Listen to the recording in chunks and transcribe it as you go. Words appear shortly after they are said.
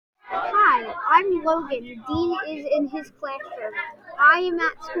I'm Logan. Dean is in his classroom. I am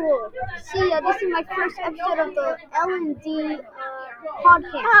at school. See ya. This is my first episode of the L&D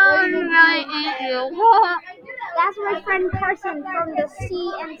podcast. That's my friend Carson from the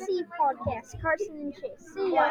C&C podcast. Carson and Chase. See ya.